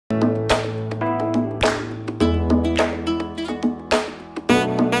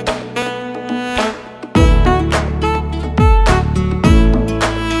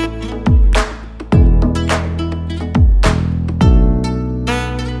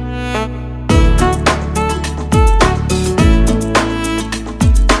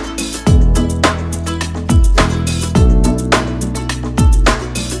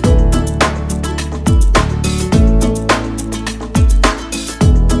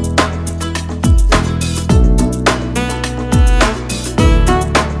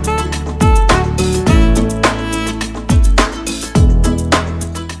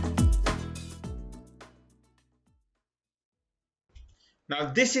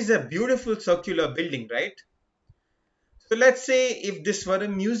Now this is a beautiful circular building, right? So let's say if this were a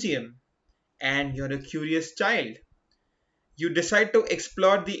museum and you're a curious child. You decide to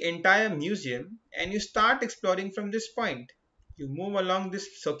explore the entire museum and you start exploring from this point. You move along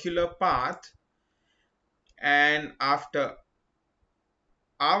this circular path, and after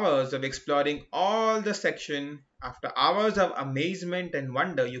hours of exploring all the section, after hours of amazement and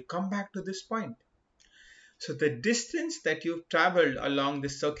wonder, you come back to this point. So the distance that you've traveled along the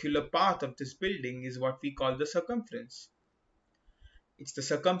circular path of this building is what we call the circumference. It's the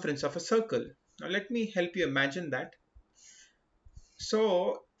circumference of a circle. Now let me help you imagine that.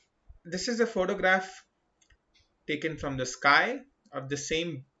 So this is a photograph taken from the sky of the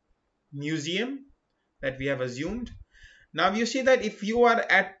same museum that we have assumed. Now you see that if you are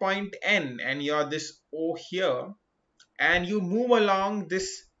at point N and you're this O here, and you move along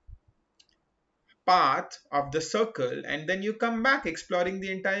this path of the circle and then you come back exploring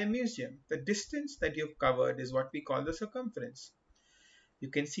the entire museum, the distance that you've covered is what we call the circumference.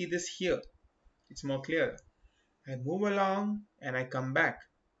 You can see this here. It's more clear. I move along and I come back.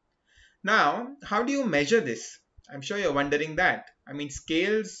 Now, how do you measure this? I'm sure you're wondering that. I mean,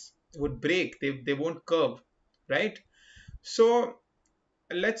 scales would break. They won't curve, right? So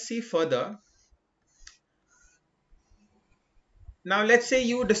let's see further. Now, let's say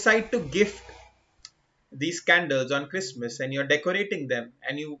you decide to gift these candles on Christmas and you're decorating them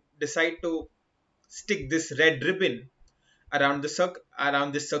and you decide to stick this red ribbon around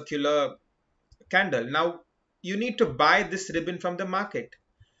the circular candle. Now, you need to buy this ribbon from the market.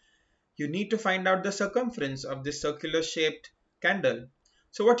 You need to find out the circumference of this circular shaped candle.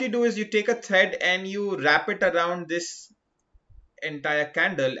 So what you do is you take a thread and you wrap it around this entire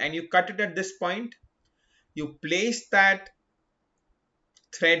candle and you cut it at this point. You place that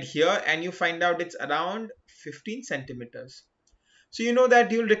thread here and you find out it's around 15 centimeters. So you know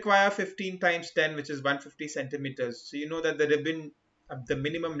that you'll require 15 times 10, which is 150 centimeters. So you know that the ribbon, the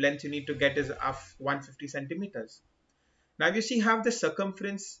minimum length you need to get is of 150 centimeters. Now you see how the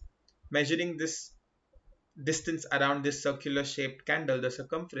circumference measuring this distance around this circular shaped candle, the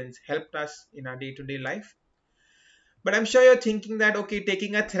circumference, helped us in our day-to-day life. But I'm sure you're thinking that, okay,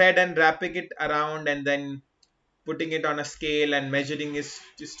 taking a thread and wrapping it around and then putting it on a scale and measuring is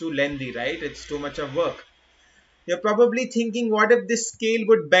just too lengthy, right? It's too much of work. You're probably thinking, what if this scale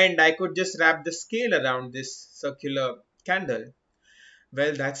would bend? I could just wrap the scale around this circular candle.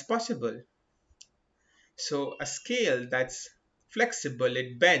 Well, that's possible. So a scale that's flexible,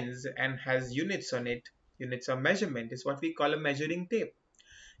 it bends and has units on it, units of measurement, is what we call a measuring tape.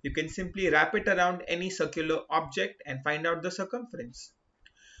 You can simply wrap it around any circular object and find out the circumference.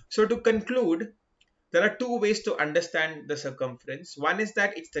 So to conclude, there are two ways to understand the circumference. One is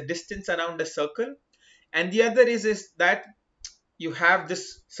that it's the distance around a circle, and the other is that you have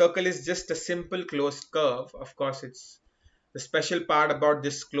this circle is just a simple closed curve. Of course, it's the special part about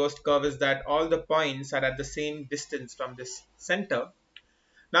this closed curve is that all the points are at the same distance from this center.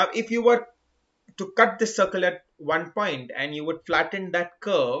 Now, if you were to cut this circle at one point and you would flatten that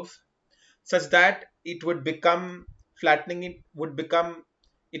curve such that it would become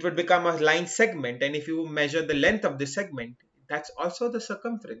a line segment, and if you measure the length of this segment, that's also the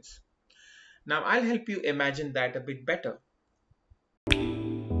circumference. Now I'll help you imagine that a bit better.